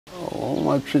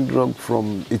my drug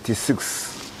from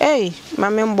 86. Hey, my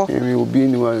member. We will be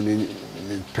in one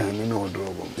pen no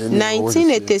drug.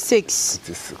 1986.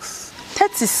 86.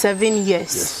 37 years.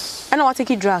 Yes. And I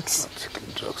take drugs.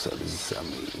 Taking drugs at this.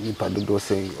 Me padu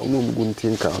saying, "Oh, mom, good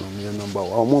thing can me number.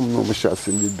 Oh, mom, no, me shall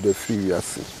send me the free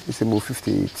yes. It's about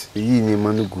 58. Ye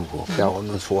man go. Ya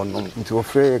ono so no. Nti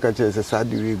ofre ka chese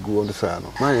sadi we go on the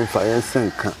sano. My fire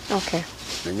senka. Okay.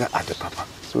 Nya ade papa.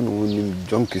 So no woni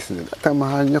junkies ni. Time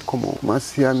ha nya komo.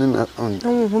 Masia ne na on.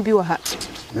 Hu bi wa ha.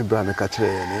 Me bra me ka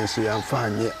kire ne so ya mfa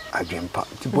anye adwempa.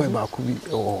 Ti boy ba ko bi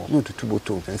oh no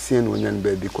tutuboto. Nsie no nya ne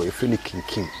ba bi ko e free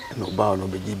kinkin. No ba no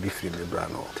be gi bi free me bra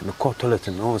no. Ti me call toilet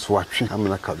no so watwe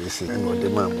amna ka be se. No de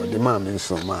ma me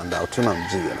so man da to na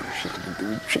mji ya na hwe.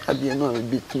 Ade no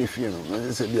be tini fie no.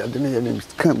 Na se bi ade ne ya me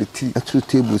kan be ti atu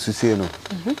table so se no.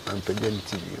 Am pe dem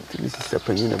ti. Ti si se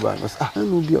panyi na ba no. Ah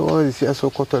no bi o si aso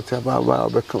koto ti ba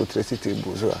be kan tresi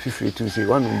table so afifiri tu se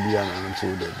one bi ya na so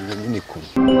de bi ni ku.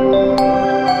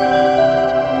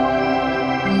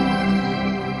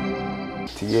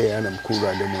 Yeah, and I'm cool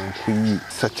at the moment.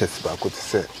 Such as back to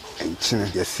say, and China,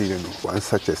 yes, see, one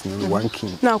such as no one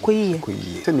king. Now, Quay,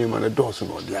 tell me, man, a dozen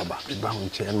or the other. The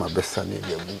bound chair, my best son, we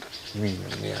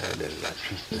near the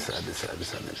latry.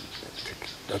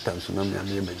 That time, so now I'm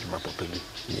here, my papa.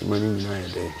 Money in a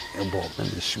day, a bob, and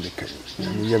the shoemaker.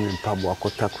 And the young Pablo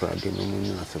Cotakra, the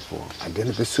moon as a four. I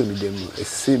didn't pursue them, a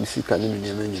same sick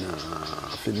anemone,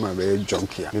 feed my very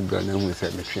junkie. The brother was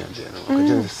at the train. I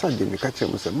just suddenly catch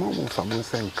him with a mom from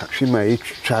she my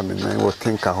charming I will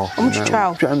think her home.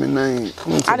 Charming I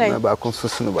about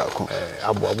consistent about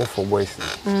abo for boys,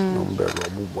 number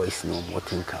of boys, no more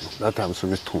think. That time so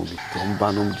Miss Toby, Tom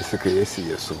Banum, the secretary,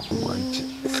 so one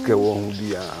scale won't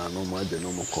be no more than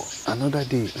no more. Another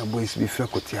day, a boys be fair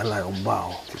Cotiala on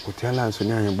bow. Cotiala and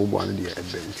Sonia Bobo and the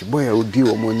event. Boy, I would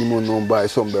deal money no buy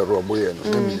some berry boy and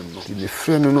the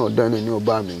friend no done in your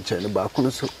barm in China, but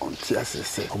on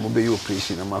Tias, I'm obey your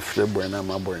patient, I'm a friend boy and I'm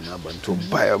a boy and I'm to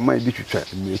buy a my bitch try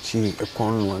to make a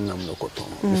corn one I'm no cotton.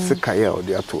 The Sekaya or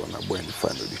the Ato and a boy and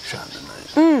find the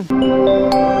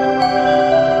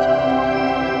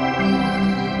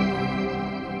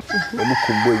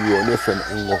Omukumbo you on FM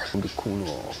and walk from the Kuno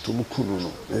to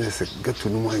Mukuno. There's a get to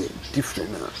know my different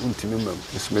intimate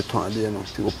Smeton Adeno.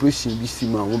 The operation BC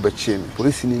man will be chain.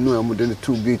 Police in no more than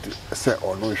 2 bit set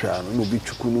or no shall no be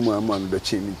Chukunuma man be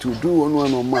chain to do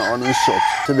on or my on a shot.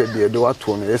 So that the door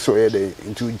to an SO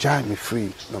into Jamie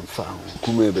free and found.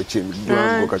 Kume be chain,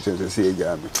 Brown Bocatens and say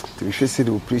Jamie. To be faced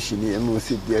the operation and no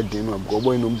sit there dinner of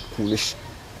Goboy no Punish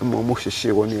and Momosha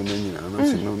share 1 year and I'm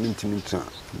saying no mintimita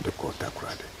the court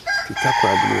crowd.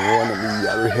 Takwa one of me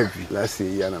are heavy. Last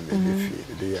year, I made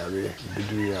the area.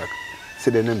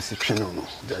 Said the name is Channel.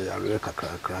 They are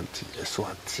cranty, a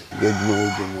swat. They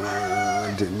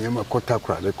know the name of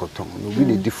Kotakra, the cotton.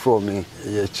 Really deform me.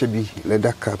 A chubby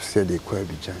leather cap said they quite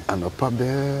be giant. And a pub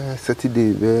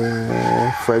Saturday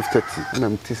 5:30. And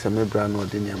I'm Tissa Mebran or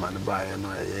the name and buy and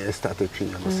I started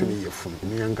training. I'm sitting here from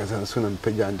me and Gazan soon and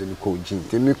Pejan and Koji.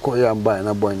 They make Koya and buy and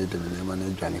a boy in the name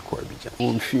and Johnny Corbija.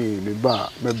 Won't feel me bar,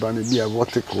 Mebani be a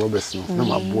water Robertson. No,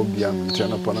 my Bobby and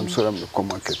turn upon them so I'm the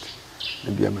market.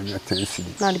 Maybe I'm a 10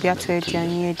 city. Not be a 10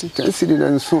 city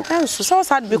and so. So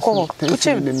sad because which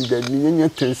him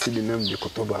the 10 city name the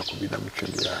Cotoba could be them.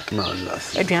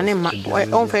 Adriana, my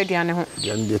own Fediana.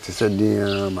 The end yet said,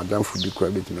 Madame Food be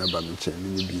quite bit me about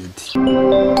me beauty.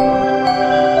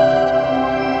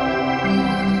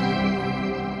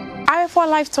 For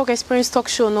live talk experience talk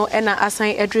show no and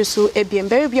assign address so ebien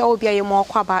baby will be a more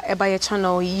kwaba e by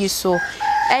channel yi so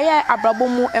eye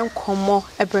abrabomu enkomo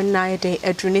ebrenai de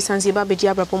adruni sanziba beji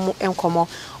abrabomu enkomo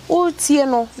o tie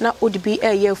no na odibi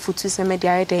eye futu se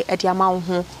media de e dia ma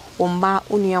ho o mba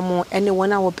unuamo ene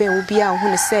wona wo be obi a ho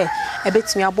ne se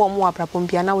ebetumi abo mo abrabom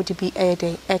bia na odibi eye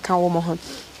de e kan wo mo ho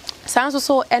Sounds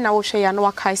so and I will share ya no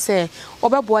wakai say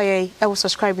Oberboy I will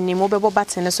subscribe ni mo bebo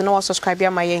button so no subscribe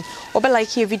ya my obe like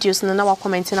here videos no na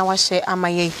comment na wa share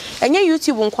amaye enye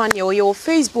YouTube nkwan ye o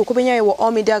Facebook obenya ye wo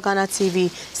All Media Ghana TV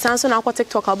Sounds na akwa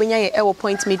TikTok obenya ye e wo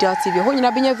Point Media TV ho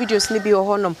nyina benya videos ni bi wo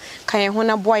honom kan ye ho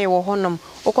na boy ye wo honom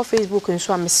oko Facebook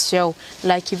nso amshare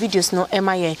like videos no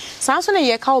emaye Sounds na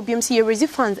ye ka obiam ye raise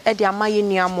funds e de amaye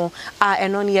nuamo a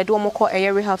eno ne ye de wo ko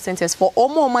eye rehab centers for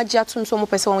omo magia tum so mo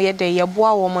person ye de ye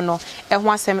boa wo mo no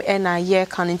ho asem na ye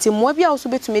kan nti mo bia wo so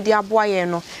betumi di aboa ye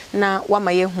no na wa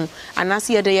ma ye hu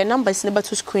anase ye de ye numbers ne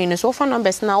beto screen so for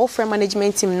numbers na wo frame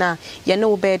management team na ye ne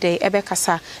wo be de ebe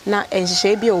kasa na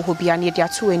enhihye bia wo bia na ye de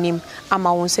ato anim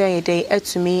ama won se ye de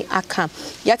atumi aka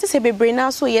ya te se bebre na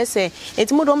so ye se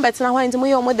enti mo do mbetena ho enti mo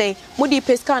ye mo de mo di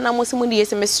pesca na mo se mo di ye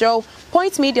se mesrew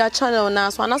Point Media channel na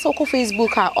so anase ko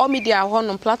Facebook all media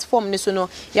hono platform ne so no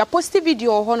ya post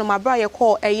video hono mabra ye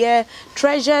call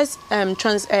Treasures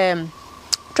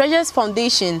Treasures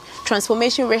Foundation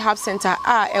Transformation Rehab Center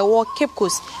ewo Cape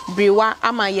Coast Briwa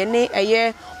ama ye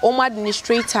ne Omo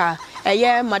administrator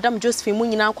Madam Josephine mu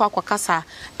nyina akwa kasa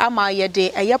ama ye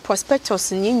de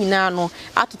prospectus nyina no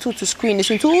atoto to screen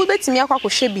so ntu betimi akwa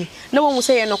hwe bi na wo mu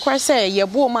se ye no kwere se ye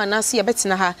bo ma na se ye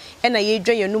betina ha na ye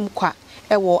dwa ye num kwa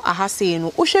ewo ahase no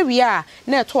uhwe wi a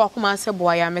na eto akoma se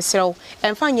boa ya mesrew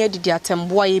emfa nya didi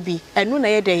atemboa ye bi enu na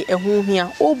ye de ehuhia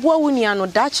oboa wunia no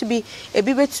dachi bi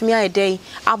ebi betumi ayedai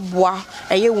aboa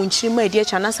wunchirima edi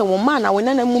echa na se wo ma na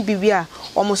wona na mu bibi a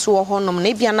omoso wo honom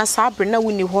na bia na sabre na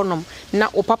wuni honom na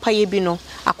opapa ye bi no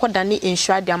akoda ne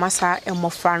insure de amasa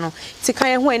emofra no tika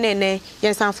ye ho ene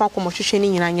ye sanfa komohwehwe ni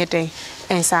nyina nye den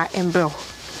ensa embro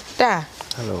da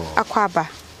hello akwaba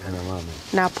ena mama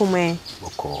na pome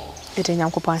boko ete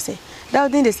nyankopa se da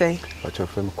odin de say what your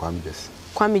friend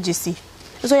Kwame Jesse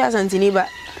so ya santini ba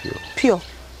pure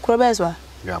krobezwa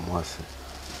ya mwase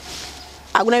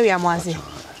aguna wi amwase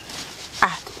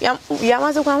ya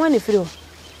mwase kwa wani firo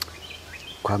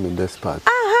Kwame Despard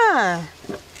aha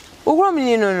ugro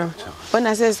mi no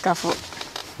ona se skafo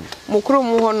mukro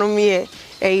mu hono mi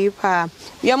pa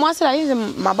ya mwase la yize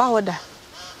maba hoda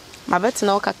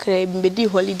mabetina okakra mbedi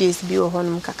holidays bi wo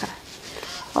hono kakra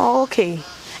okay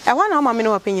ehwa na mama me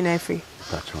no wapenyi na afri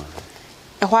patron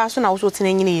ehwa so na wo so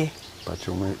tena nyine ye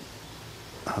patron me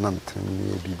anam tena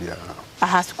bibia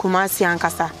aha Kumasi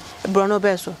ankasa brono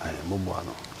beso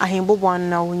ahe bobo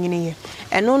na wo nyine ye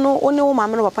eno no one wo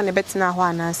mama no papa ne betina ho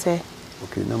ananse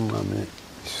okay na mama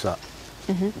sa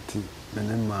ti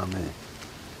mene mama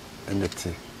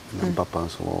enete na papa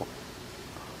so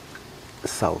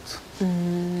south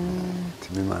ti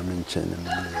me mama nchen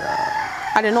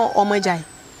na ade no omajai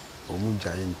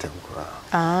omujai ntenkura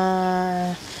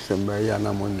semba ya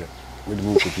na monle with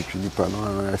mu kututuli pa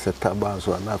no se taba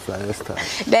so na fiesta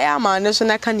dey ama no so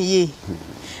na kan ye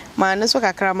ma no so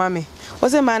kakra mame o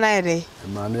se ma na yede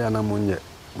ma na ya na monye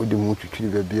with mu kututuli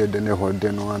ba bia de ne ho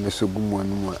de no na so gumu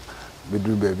anu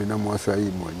beduru ba bi na mo sa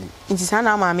yi moni nti sa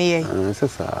na mame ye se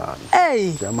sa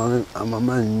eh ya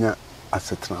mama nya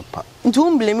asetra pa nti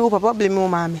um blame wo papa blame wo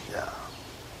mame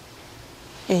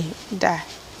eh da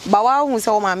ba wa hu se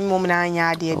wo mame mom na anya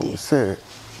ade de se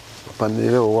papa ne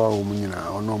wa wo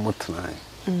munyina ono motena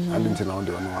adinti na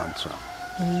ode ono antra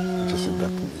just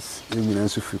that is nyina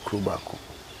nso fi kro ba ko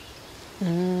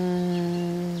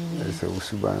ese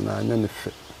usuba na anya ne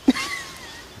fe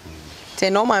te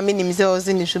no mame ni mze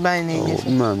ozi ni suba na enye fe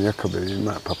mame yakabeli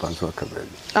na papa nso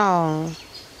akabeli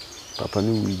papa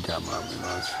ni wi jama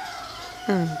mama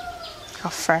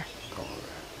afra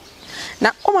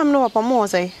na o mame no papa mo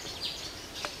say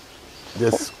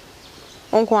yes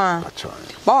onkwa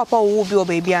ba papa wo bi o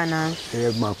baby ana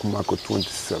makumako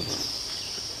 27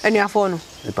 enu afọ no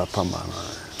e papa ma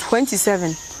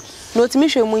 27 no timi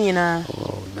hwe mu nyina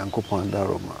yankopon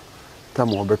daroma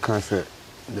tam obeka se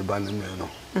de ba ne no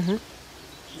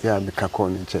ya bi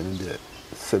kakon nchen de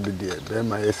sebi de be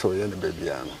ma yeso ye ne baby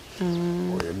ano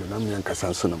o ye na me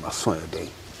nkasa so na maso ye den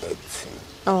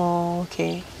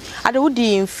okay ade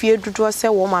wodi mfie dodo se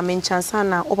wo ma me nchansa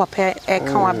na o papa e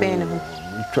ka wa ben ne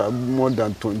ho more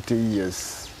than 20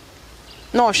 years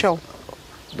no show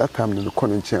that time the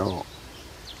calling channel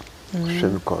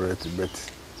should correct but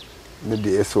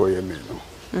maybe so ye me no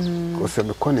because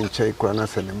me calling chai kwa na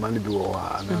se ne man bi wo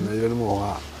ha na na yele mo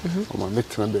ha o ma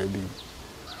metra baby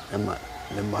e ma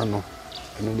ne mano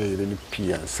eno ne yele ni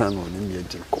pia san no ne me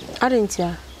adi komo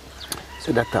adentia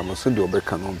so that time so de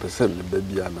obeka no pese ne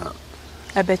baby ana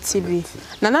abetibi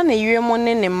na yire mo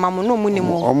ne mamo no mu ne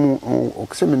mo o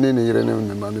kse me ne yire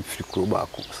ne ma no fikro ba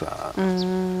ko sa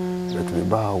but me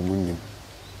ba o munim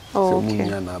so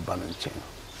munya na ba no nchen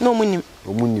no munim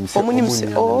o munim se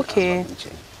okay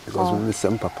because we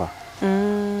sem papa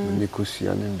me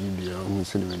kusia ne bibia o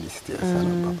se ne minister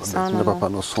sana papa papa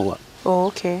no so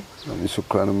okay na mi so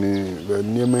kra no me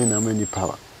ne mai na mani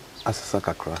power asasa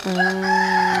kakra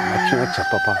na cha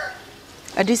papa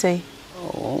adi say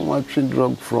I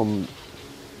drug from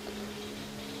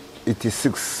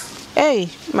 86. Hey,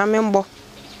 my member.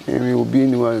 We will be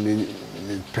in one in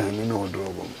pen no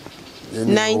drug.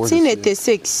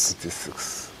 1986.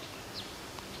 86.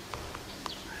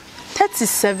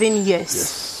 37 years.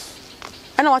 Yes.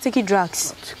 And I take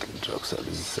drugs. Taking drugs at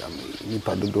this me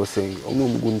pado saying, "Oh,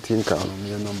 mom, good think on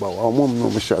me number. Oh, mom,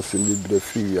 no, me shall send me the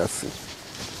free years."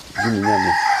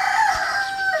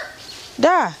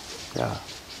 Da. Yeah.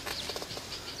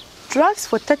 Drugs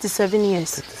for 37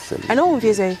 years. 37 I know what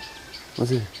you say. What's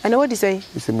it? I know what you say.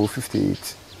 It's a more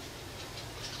 58.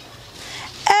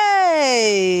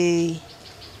 Hey.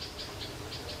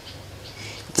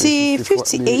 T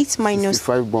 58 minus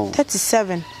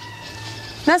 37.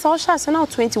 That's all shots now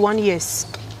 21 years.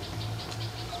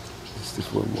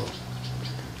 64 more.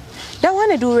 That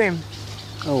one I do rim.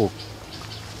 Oh.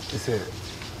 It's a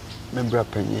member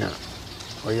penny.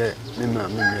 Oh yeah, me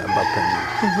about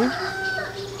penny.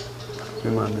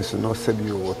 Me miss no said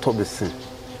you or Tobison.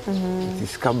 It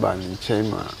is Caban in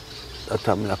Chema that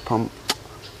I'm a pump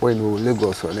when we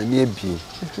Lagos or a near B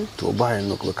to buy and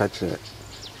look catch it.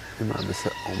 Me miss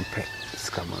on pet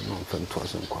scammer no from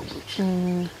 2,000 quabuch.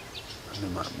 And the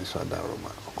man miss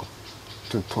Adaroma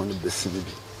to turn the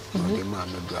vicinity. No, the man,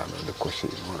 the brother, the caution.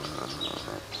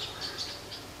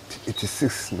 It is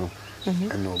 6 no,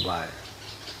 and no buy.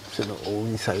 So no, all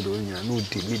inside only no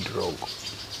daily drug.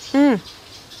 No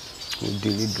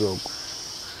daily drug.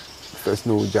 First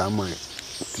no German.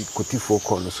 The Cotifo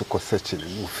corner so searching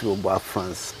and no feel about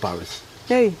France, Paris.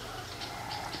 Hey.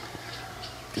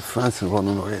 The France run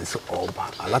on so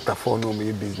over. A lot of phone no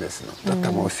me business no. That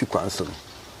time I was sequence no.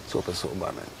 So person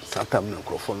over na. Satam no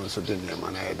microphone so dey near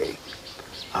man I dey.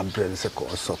 A brand se ko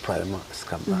surprise ma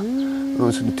scammer.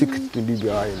 No so the ticket to be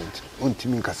behind.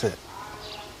 Untimi nka say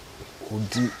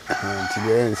Udi until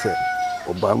the end say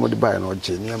Obama the buy no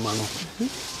genia man no.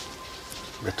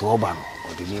 But Obama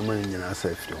or the name man nyina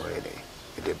say fi ho dey.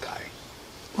 E dey buy.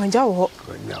 Wanja wo.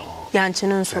 Wanja wo. Ya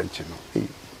nchino so. Hey.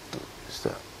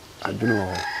 Sir, I don't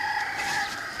know.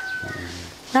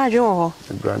 Na adwo wo.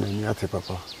 The brand ni ate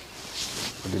papa.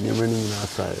 The name man nyina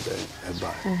say e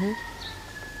buy.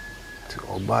 To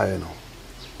Obama no.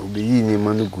 Obi yi ni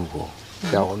man gu ho.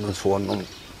 Ya ono so ono.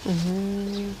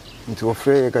 Nti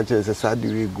ofre ka che se sadi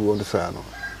we gu on sa no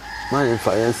man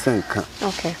fa yen senka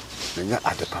Okay. nya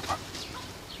ade papa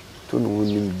to no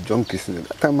nim junkies ne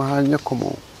ta ma ha nya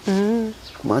komo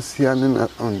ma sia ne na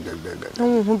on de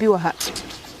Hu bi wa ha.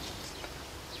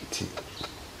 ti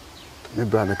me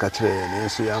bra na ka che ne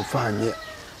so ya fa anye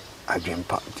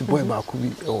adwempa ti boy ba ko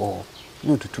bi o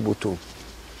no tutu boto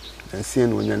na sia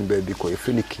no nya ba bi ko e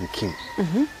fe ni kinkin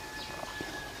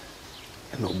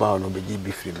no ba no be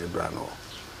bi fi me bra no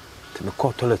me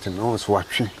call toilet no so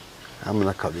watwe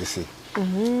amna ka be see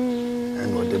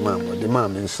and what the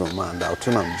man means so man that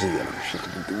to nam ji na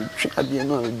hwe ade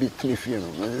no be three fie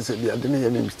no na say be ade na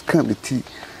me can be tea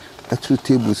at two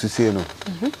tables to say no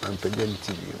am pagani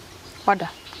tea Wada.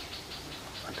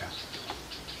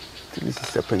 This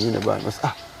is a penny ba no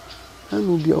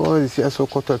anu bi o si aso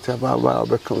kotot ba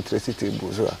be count 3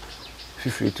 tables so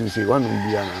 52 say one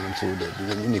bi na so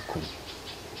the ni kum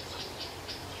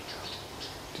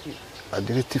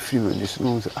Addict film this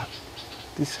no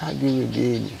this had you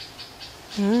again.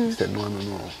 Said no.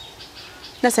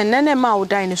 Na se nene ma wo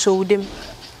dai ne so wudem.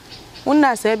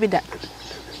 Wonna sa bi da.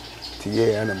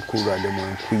 Tiye anam kura dem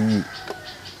an kuyi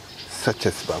such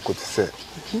as ba ko to say.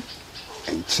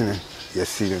 Enchine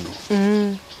yesire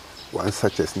no. One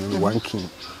such as no one king.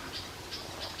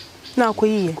 Na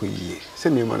kuyi. Kuyi. Se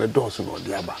ne ma na dose no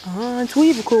de aba.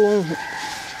 Tuyi bi ko won hu.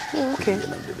 Okay.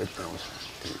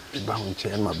 Ba hun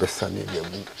che ma besa ne de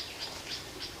bu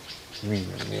we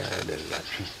me ya de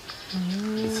latri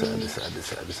this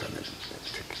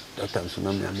that time so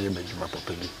na me am be juma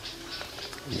papa bi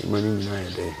ni mani na ya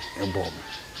de e bom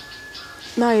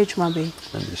Na ye juma be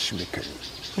na me shime kan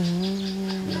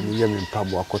ni ya me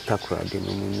pabo akota kura de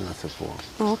no mu na sefo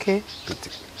Okay. but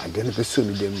again be so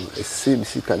mi dem no e same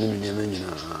sika ni me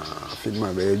nyina fi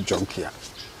ma be junkia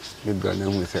me bra na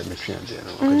hu se me twa de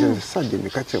no ka je sade me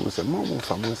ka che mo se mo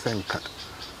fa mo senka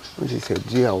o je se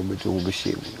je a o me jo be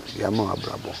she mu ya ma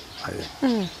abrabo aye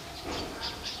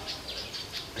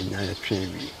enya ya twa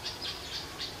wi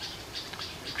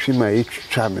twa ma e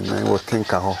twa me na wo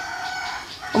tenka ho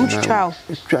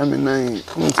twa me na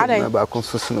o na ba kon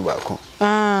so no ba kon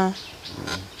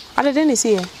Ada den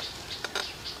isi e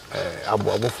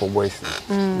abo for boys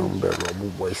no be abo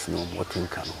boys no mo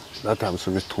tenka no that time so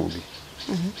me to bi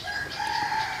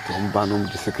Tombanom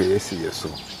de seke yesi yeso.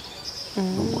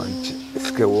 No manchi.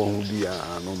 Seke wo hu bia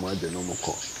no ma de no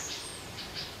moko.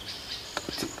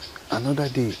 Another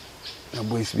day, na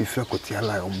boys be fe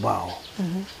kotiala on ba o.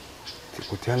 Ti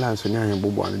kotiala so nya nya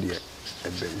bobo an de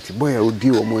ebe. Ti boy a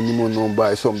odi wo mo ni mo no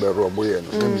ba so mbe ro boy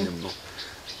no na minim no.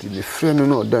 Ti me frɛ no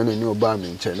na odan ni oba me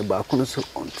nche no ba kono so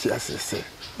onti asese.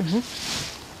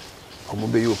 omo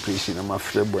be operation na ma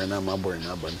frɛ boy na ma boy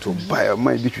na ba nto buy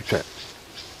my bi twitwa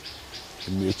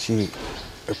mechi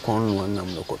e kon no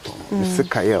nam no koton se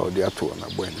kaya o de ato na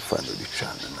boy ni fa no de twa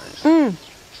na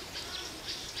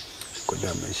ko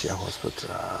da me share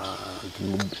hospital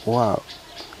wow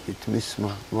it miss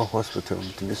ma no hospital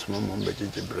it miss ma mo be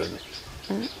jeje brene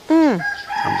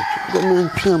am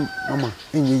twam mama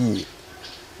enyi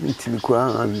ntimi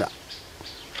kwa anda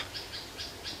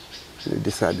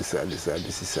decide sambi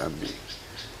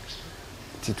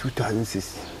ti 2006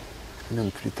 na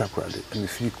mfiri takrade na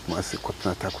mfiri kuma se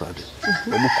kotna takrade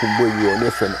omu kumbo yi o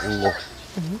ne fen engo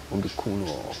on be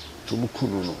kuno to mu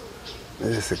kuno no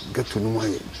na se gato no ma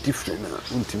different na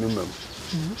ntimi mam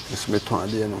so meton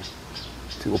ade no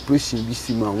ti operation bi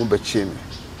si ma wo be cheme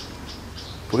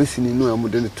police ni no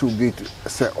amode to gate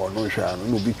se ono hwa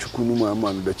no bi chuku no ma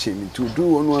ma be cheme to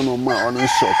do ono no ma ono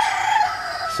shot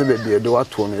se be de do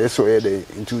ato no yeso ye de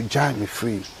into jar me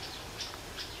free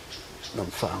nam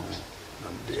fawo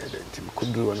nam de tim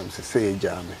kudru nam se say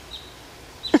jame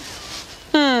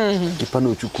ipa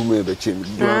no chuku me be cheme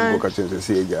do am go ka chen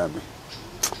se jame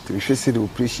ti hwe se de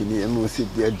operation ni no se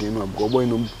de de no go boy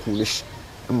no ku ne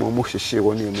mo mo hwehwe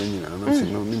woni e manyina na se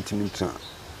no mintimi tra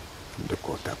de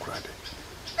ko takrade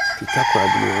ti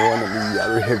takrade no wona me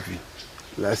yare heavy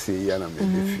last year na me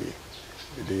defie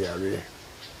de yare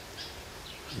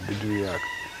biduya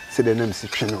se de nem si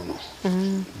twene no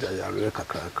da yare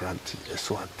kakra kranti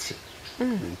eso ate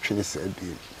twene se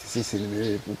bi sisi ni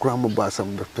me kura mo ba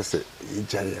sam be pese e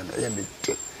jare na ya me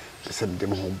de pese de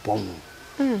mo bom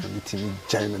na mitimi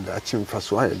jare na da chimfa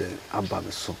so aye de aba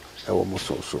me so e wo mo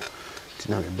so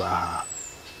tina me ba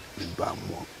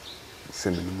mo se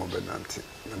me mo benante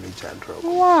na me jare drug.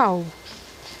 Wow,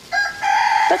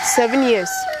 that's 7 years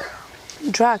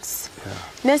drugs.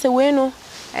 Nese weno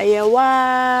eye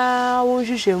wa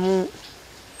wonhwehwe mu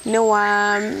ne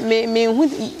wa me hu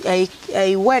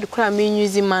ai word kra me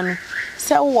use man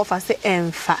se wo fa se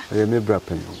emfa eye me bra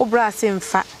pen wo bra se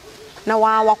emfa na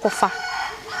wa wakofa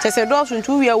tese do so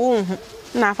ntu wi wo hu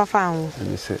na afafa anwo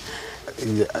and say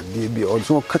ade bi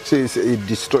also catch is a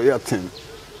destroyer thing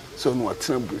so no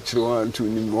atena buchire wan to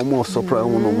ni mo surprise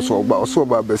no so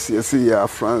ba be se ya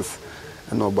France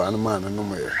and oba na man no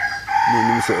me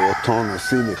ni se wo ton no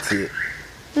se ne tie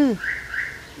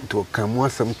to kamu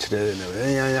asam kire na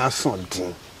ya so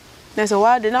din na so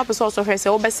wa de na person so fe se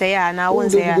wo be se ya na won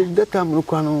se ya that time no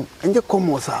kwa no enje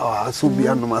komo sa so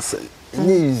bia no ma say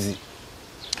enye easy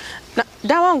na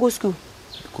da wan go school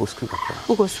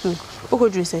kakra go school go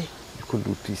do say you could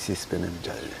do PC spend em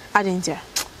jai adinja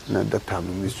na that time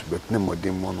no miss but na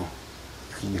modern mono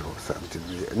ni ho something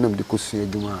na me ko su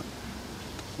aduma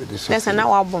lesa na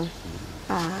wa bon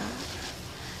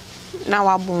na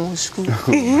wa bon school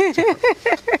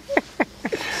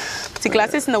ti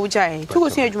classes na ujai tu ko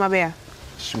sin aduma be ya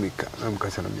shoemaker am ka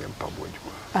sana me mpabo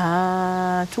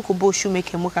aduma tu ko bo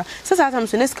shoemaker muka sasa tam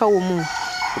so neska wo mu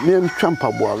me am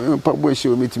mpabo she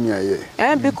o metimi aye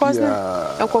because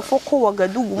ekofo ko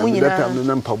wagadugu mu nyina that time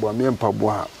na mpabo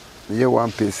ha ye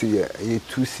one piece ye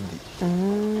 2 cd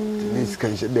this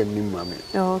can she dem ni mame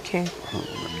okay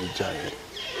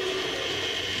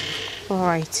all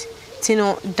right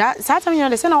tino that time you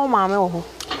understand how mama wo ho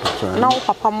na wo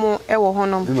papa mo e wo ho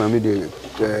no mama de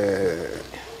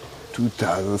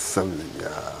 2007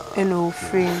 ya no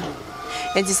free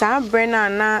and this am brena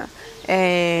na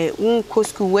won ko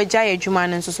school waja adwuma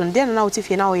na nso so den na wo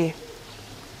tifie na wo ye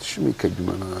shoemaker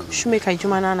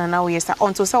adwuma na wo ye sa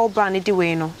until sa wo bra ne di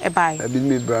we no e bai abi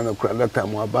me bra na kura that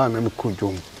time aba na me ko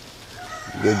dwom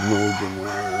de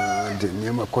dwom de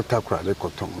me ma kota kura de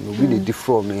koton no bi dey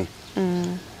for me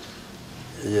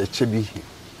ye chebi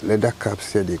leather caps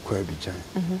say dey kwa bijan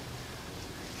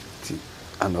ti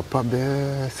anopa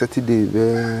be Saturday be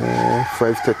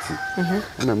 5:30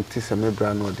 and am tisa me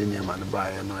bra no de nyama no ba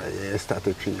ye no ye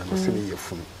started twin no se me ye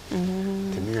funu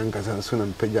ti me yanga san so na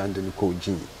mpagya ande ni ko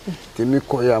ji ti me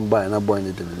ko ya ba na boy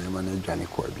ni de me ma na dwane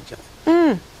ko bijan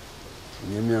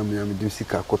me am de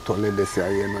sika ko tole de se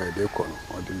aye no e de ko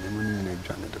no o de me ma ni na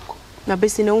dwane de ko na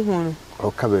besi na hu no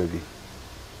o ka ba bi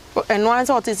eno an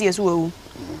so otisi yesu wu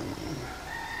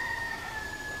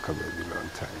ka ba bi long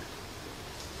time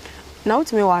na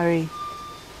utime ware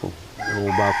o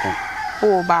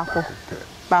ba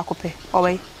ko pe o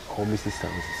we o mi sister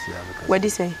ya what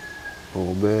did say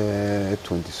o be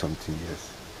 20 something years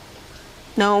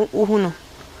now hu no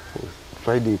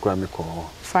Friday kwa me ko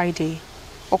Friday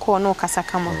oko no kasa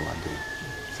kama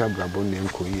sabra bonne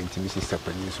nko yi ntimi sister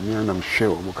pani so me anam hwe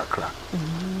o mo kakra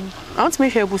I want to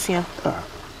make sure busia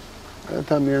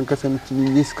ta me an kasa ntimi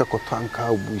niska ko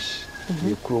tanka bush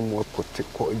ni kromo ko te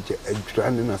ko je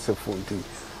adura ne na se fonti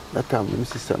That time my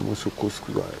sister was so close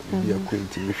to her. Be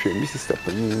acquainted with my sister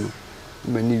Panino.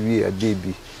 Many we a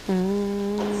baby.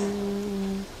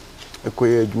 A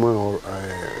quiet more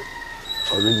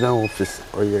original office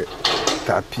or a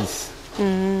tapis.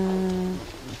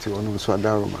 To one so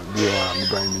down my dear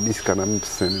Brian this can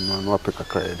send no pick a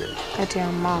credit. At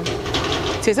your mom.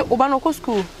 Says Obanoko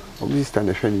school. Oh, Mr.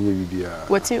 Nashani,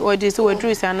 what's it or this or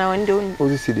Drews are now and don't. Oh,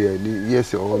 this city,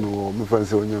 yes, or no, my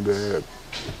friends on your bed.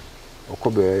 Or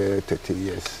cover 30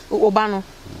 years. Obano.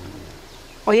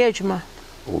 Oh, yeah, Juma.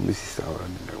 Oh, Mrs.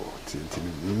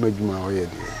 Majma, oh, yeah,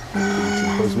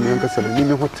 because me and Castle, you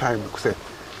know what time I said,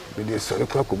 but there's a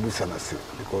clock of Mussanasi,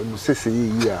 because you say,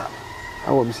 yeah,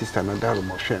 our Mrs. Tanadaro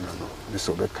Moshen, the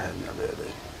sober kind of a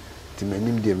day. To my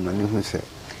name, dear man, who said,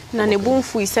 Nanny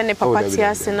Boomfu is sending Papa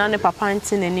Tias and Nanny Papa in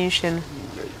the nation.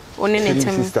 Only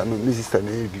sister, Mrs.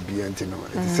 Tanay, be Antino,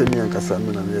 send me and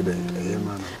Cassaman and the other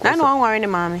man. I know I'm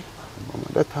worrying, mammy.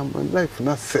 That time my life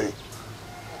not say.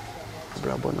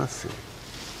 Bravo not say.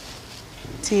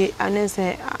 See, I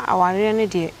say, our any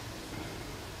dear.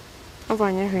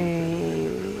 Over your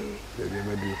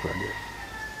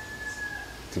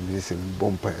to me, some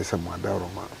bomber as a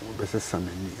madaroma, best as some and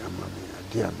mammy,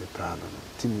 a dear metal.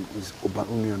 Tim is open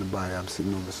only on the buy, I'm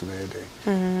sitting on the Sunday day.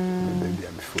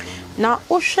 Now,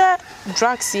 Osha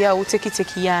drugs here will take it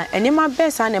here, and in my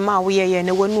best animal, we are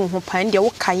no one who find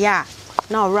your kaya.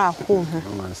 Now, ra home.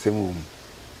 Same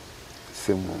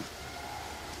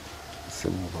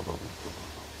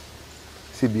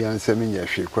Sibian Semina,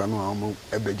 she crown almost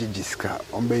a bejiska,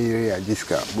 on Bay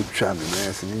Jiska, Butchan,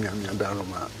 and Nina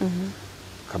Daroma.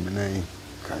 Kamene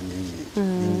kani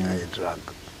ninya ye drug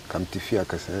kam tifia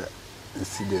kase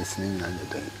incidents ninya ye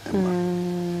den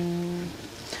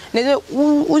ne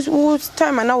wo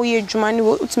time na wo ye dwuma ni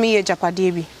wo utimi ye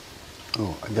japade bi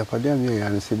oh japade am ye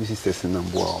yan se bi sisters na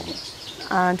mbo a omo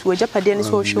and wo japade ni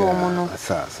so hwe omo no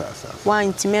sa wa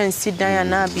intimi ansi dan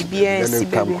na bibia ansi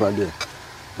bebe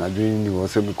na dream ni wo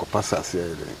se mi ko passa se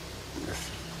ye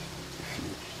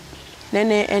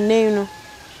nene ene no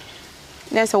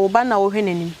Nessa Obana or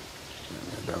Henning.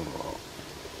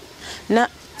 Now,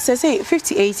 say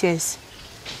 58 years.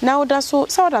 Now that's so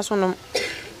that's one.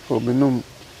 Oh, but no,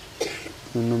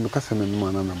 because I'm a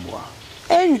man and a boy.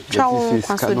 And Chow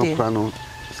Crano,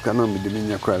 Scano, the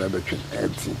Minia cried about you.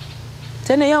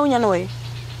 10 a young way.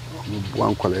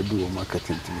 One call I do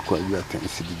marketing to quite your 10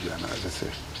 city, as I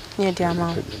say. Near the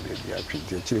amount.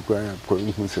 The children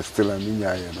who still a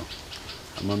minia, you know.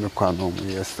 I'm not quite home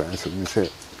yesterday, so we say.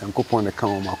 And coupon the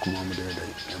count of my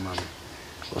mamma,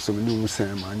 also new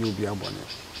Sam, I knew be a bonnet.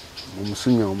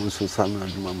 Monsignor almost son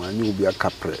of mamma, I knew be a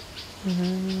capre.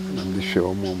 And I'm the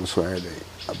show Mom so I a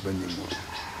benimo.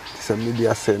 Some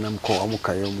media say I'm called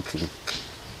Amokayom king.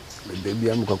 The baby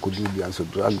Amuka could do be as a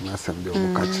drug mass and the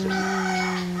catch them.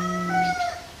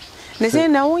 They say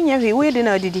now when you're waiting,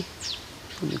 or did he?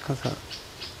 Because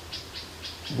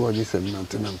bodies and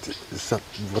nothing, it's a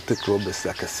vertical best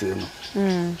like a sailor.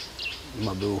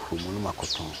 Mabel who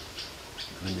Monomacoton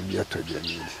and the beer to their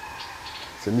needs.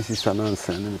 So Mrs. Sanan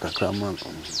sending a craman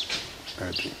on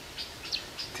Eddie.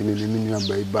 Tinny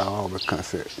by bow of a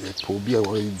cancer, a pobia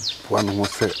or one who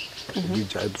said,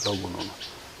 which I dog on.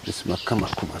 This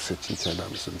Macamacuma said,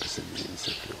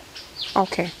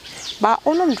 okay, but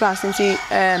all of drugs and see,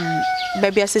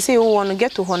 baby, as I say, you want to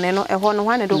get to Honeno, a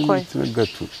one, I don't call it. Get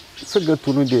to. So get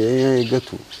to know the get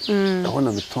to. I want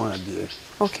to be torn at the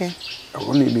okay. I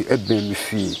only be at me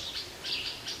fee.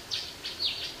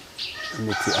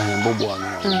 I am Bobo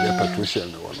and Patricia.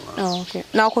 Oh, okay.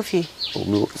 Now, coffee. Oh,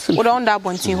 no. What on that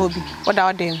one thing hobby? What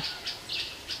are them?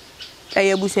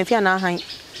 A busefia now hang.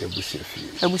 A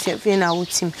busefia now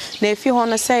with him. Now, if you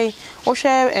want to say, or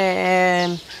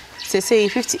share, say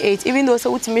 58, even though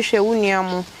so to me share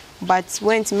uniamo. But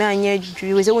when to me,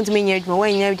 you was want to me,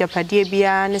 when you have Japadia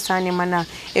Bia and the Sunny Mana.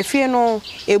 If you know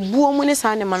a boom in the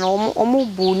Sunny Man or more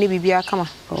boo, maybe be a come.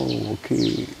 Oh,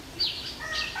 okay.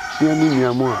 You mean you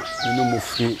are more, you know, more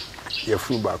free, your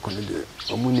fruit back on the day,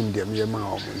 or mooning them, your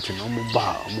mouth, and no more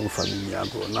bar, or more family. I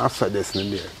go now, so there's no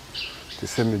there. To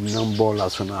send me no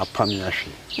ballers on our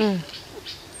pamiashi.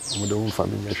 We don't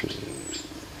family.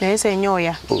 There's a new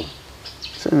ya. Oh,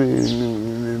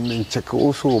 send me check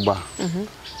also bar.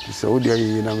 So dear,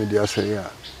 you know, dear say,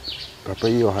 Papa,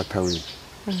 you are Hatari.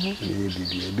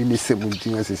 Be the same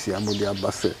thing as I see, I'm the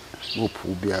Abbas, no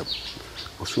poor beer,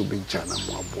 also big China,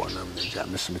 more born and the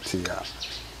James Matia.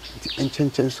 The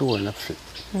ancient chance so well fit.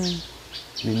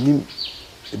 The name,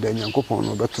 then young couple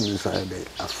no better inside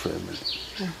a frame.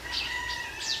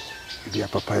 The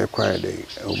papaya cried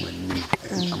a woman,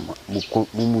 and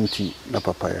Mumunti, na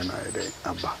papaya, and I,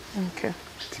 Abba. Okay.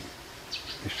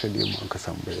 ehwede mu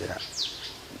ankasa mbe ya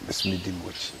mesmedi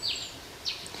mochi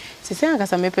sisi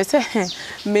ankasa me pese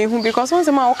me hu because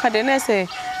once ma oka de na say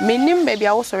me nim baby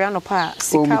a wo sori anopa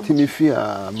sika o mitimi fi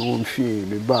a me won fi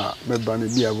me ba ne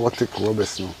bia vertical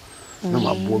robes no na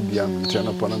mabo bia me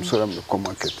tiana pa na so am ko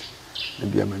market na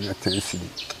bia me nya 10 cedi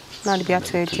na de bia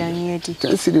to aduane edi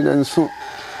 10 cedi na nso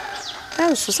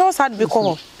so sad be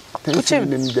ko Uchem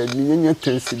dem de nya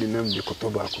 10 cedi na me ko to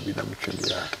ba ko bi na me twem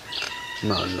ya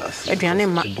na last aduane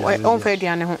ma on fa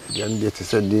aduane ho aduane de te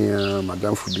se de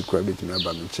madam food ko abetimi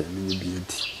aba me chen me bi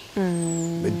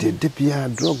edi be de bia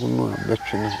drug no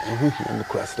betwe no ehihia me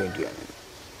cross aduane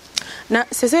na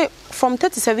say from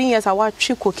 37 years I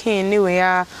watch cocaine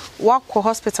anywhere walk to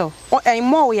hospital or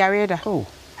more yare da oh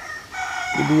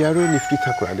the yare ni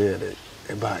fita kwa de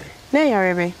e bai na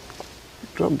yare be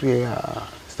drug de ya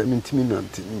 70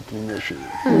 minutes ni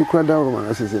hwe ni kwa da ro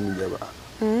ma sese mi jaba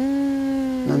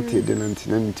nanti de nanti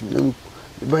na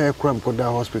bai kwa mko da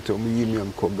hospital mu yi mi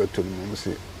am ko gato mu se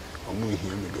omu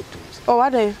hia mi gato oh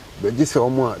what dey be ji se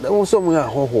omu a da won so mu ya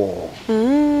hoho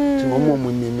ti omu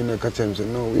mu ni mi na ka chem se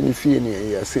no we ni fie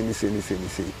ni ya se ni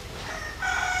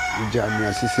ja mi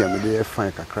asisi am de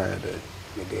fine kakra ya de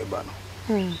me de ba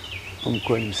no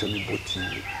ko ni se mi boti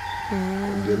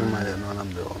de no ma ya no na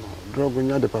be ono drug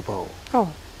nya de papa oh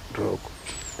drug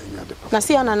nya de papa na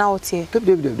si ana na otie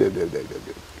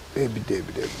Baby.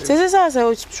 say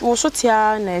wo so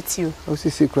tia na etio o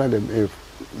si kra dem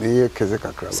me ye keze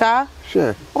kakra sa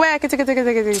sure we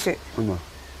kete mama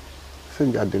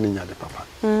sen ja de nya de papa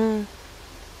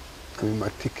ami ma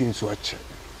taking so ache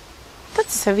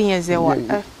 37 years there what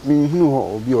me hunu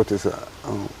ho obi otesa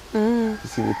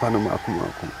si ni panama akuma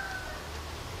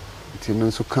ti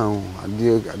no so kan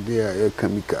ade a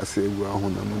kamika se egu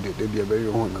ahona mu de bia be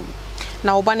yo hona mu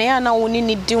na obane ya na woni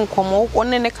ni di nkomo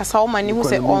woni ne kasa o mani hu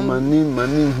se on mani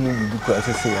hunu bidu ko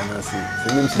asese ya na se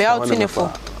nim si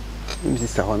sa nim si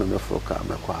sa hona me fo ka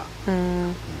me kwa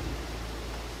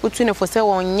utune fo se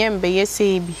won nyembe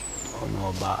yese bi ono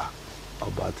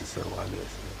oba ti se wa le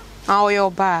ah o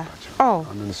ba oh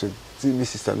anu so ti mi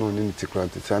sister no ni ti kra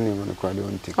ti sani mo kra de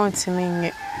on ti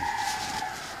menye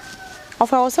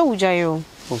ofa o se wujayo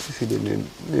o si de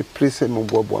ne prese mo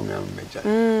bobo me am meja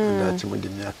da ti mo de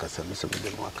mi akasa me se mo de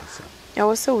mo akasa e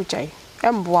o se wujai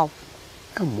emboa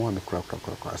me kra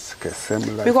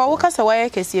similar because wo kasa wa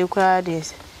yekesi kra de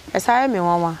esa me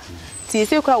wanwa ti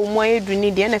se kra wo mo edu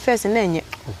ni de na first na enye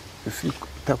if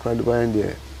takra de ba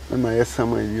de na ma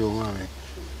yesama wi o ma me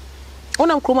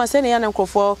ona nkroma se ne ya na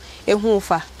nkrofo ehu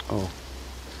fa oh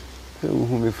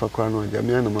ehu me fa kra no ja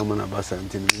me na mama na basa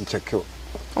ntini ncheke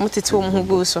omutiti wo mu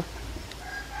bu so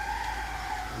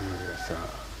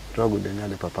drug de nya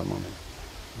de papa mama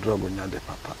drug nya de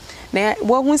papa na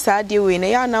wo hu sa de we na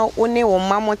ya na one wo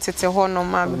mama tete ho no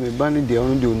mama me ba ni de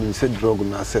onu de onu se drug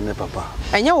na se ne papa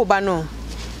anya wo ba no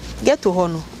get to ho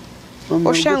no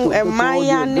o shan e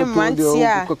maya ne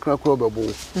mantia kokra kro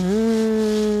bebo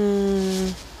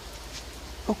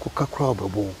kokra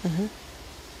bebo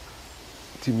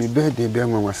ti mi be de be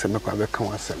nwa se me kwa be kan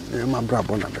wasem na ma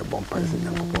brabo na be bon pa se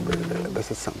nya papa be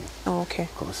se sam okay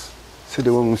cause so the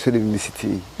one said in the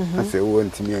city I say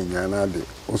want me anya de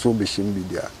also be shim bi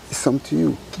dia it's some to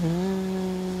you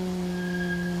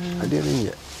I didn't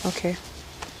yet okay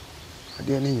I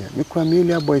didn't yet me kwa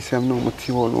melia boys am no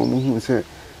moti ho no mu hu say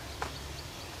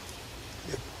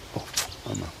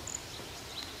mama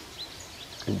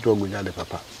drug nya de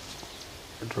papa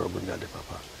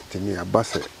tini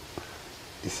abase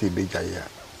isi beja ya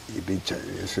ibeja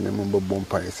so na mo bom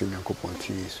pa ese nyankopon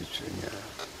ti yesu twenya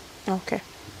okay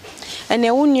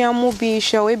ene wunua mu bi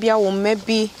hwe we bia wo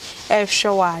mabi e hwe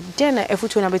wa de na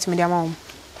efutu na betimi de ama wo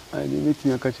ai ni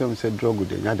betimi aka chem se drug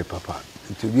de nya de papa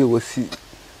nti bi wo si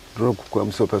drug kwa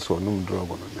mso peso no drug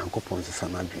no nyankopon se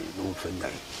sana dwen no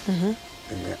fanyai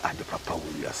ene ade papa wo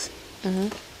yasi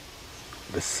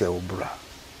be se obra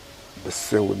be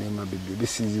se wo ni ma bebe be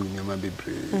si zi ni ma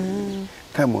bebre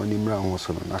time oni mra ho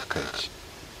so no nakach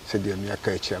se de mi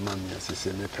aka echi ama mi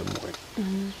asese me pemoe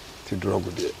ti drug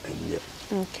de enye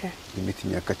okay ni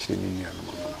mitimi aka chire ni nua no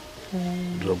mama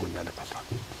drug na de papa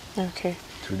okay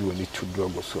to do ni to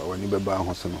drug so awani beba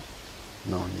ho so no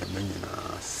na onya manyina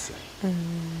se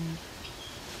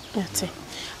yate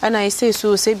ana I say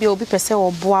so say bi obi pese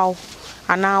wo boa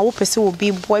ana wo pese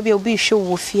obi boa bi obi hwe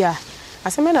wo fia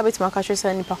aseme na betima aka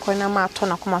chire ni pakọ na ma ato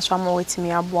na koma so ama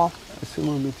wetimi aboa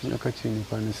aseme mitimi aka chire ni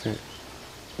pa ni se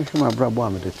if my brabo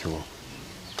am de tiwo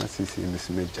asisi mi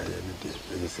se meja ya ni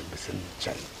de se be se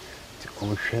chai ti o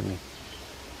hwe mi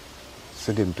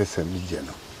se de mpesa mi je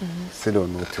no se de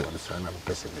no ti on sa na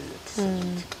mpesa me yet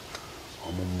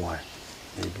o mo mo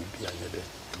e bibia ye de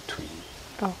tu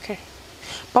okay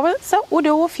Papa so wo de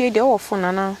wo fie de wo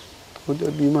phone na o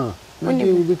de bi ma na de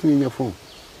wo betumi nya phone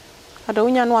ada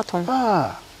wonya no aton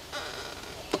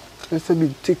ese bi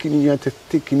taking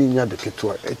nya de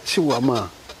keto e chiwa ma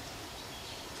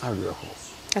awe ho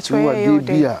achwe yo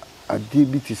de bia ade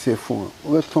bi ti se phone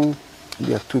we ton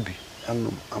dia tobi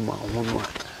anum ama hono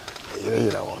a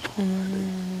yera wo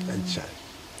encha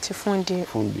ti phone de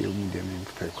mu de me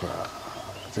pe kwa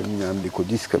se nya am de ko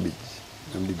diska bi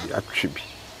am de bi atwibi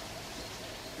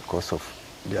because of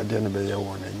the idea na be ya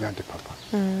won nya de papa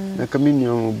na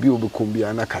kaminyo bi obekombi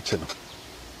ana ka che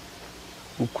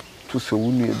no to so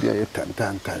wunu e bia ye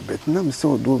tantanta bet na me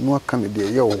so do no aka me de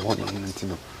ye wo ho no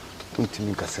ntino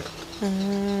ntimi kase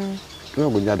do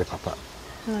go nya de papa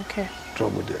okay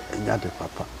trouble de nya de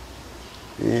papa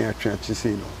e atwa chi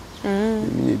sei no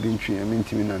mi e bi ntwi e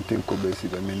ntimi na ntenko be si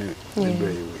be me ne be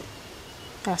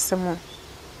we asemo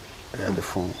ya de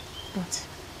phone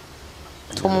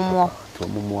tomomo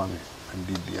ame and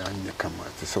bibia anya kama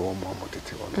te se wo mo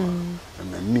tete wo no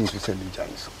na mi so se mi jai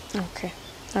so okay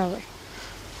all right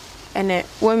ene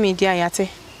wo media yate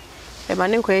e ma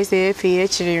ne ko ese efe e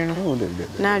chiri no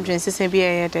na adwen sese bia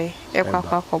ye de e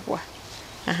kwakwa kwobua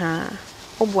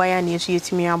obua ya na yesu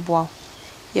yetimi aboa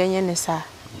ye nye ne sa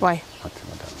why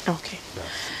okay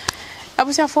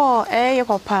abusia for ye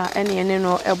papa ene ne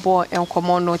no ebo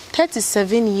enkomo no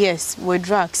 37 years with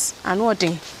drugs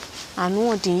anodin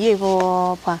ye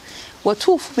papa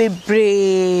watufu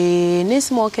bebre ne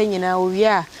small kenyina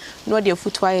owia no de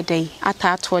futu aye dai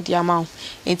atato de amaw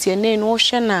enti ene no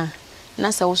hwe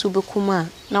na sa wo so bekuma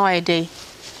na waye dai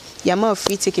yama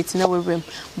free ticket na wewem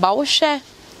ba wo hwe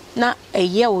na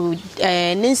eye wo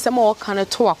ne nsem wo kan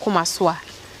to akoma so a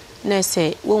na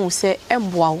se wo hu se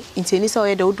emboa wo enti eni se wo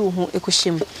ye da wo do hu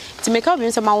ekohyem ti meka bi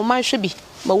nse ma wo man hwe bi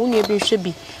ma wo nua bi hwe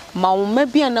bi ma wo ma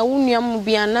bi ana wo nua mu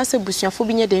bi ana se busuafo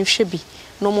bi nye den hwe bi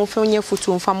no mo fa nya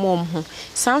foto mfa mom ho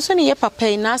sanso ne ye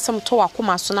papa na asem to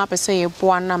wakoma so na pese ye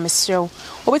boa na mesrew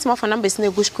obetima fa numbers na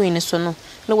egu screen so no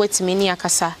na watimi ni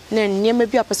akasa na niam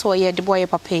bi apese o ye de boy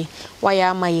papa wa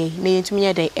ya amaye na yentumi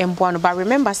ye de emboa no but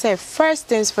remember say first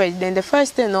things first then the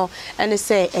first thing no and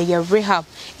say ye rehab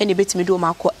and betimi do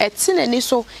mako etine ni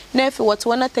so na efe what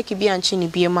wana take bi anchi ni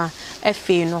bi ma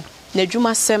efe no na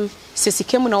dwuma sem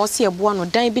sesikemu na wose eboa no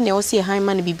dan bi na wose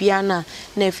hanma na bibia na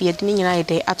efe ye de ni nyina ye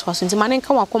de atwaso nti mane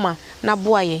nka wakoma na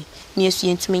boa ye na yesu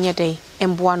yentumi nye de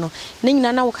emboa no na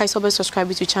nyina na wo kai so be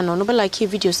subscribe to channel no be like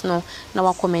videos no na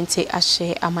wa comment a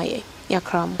share amaye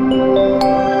yakram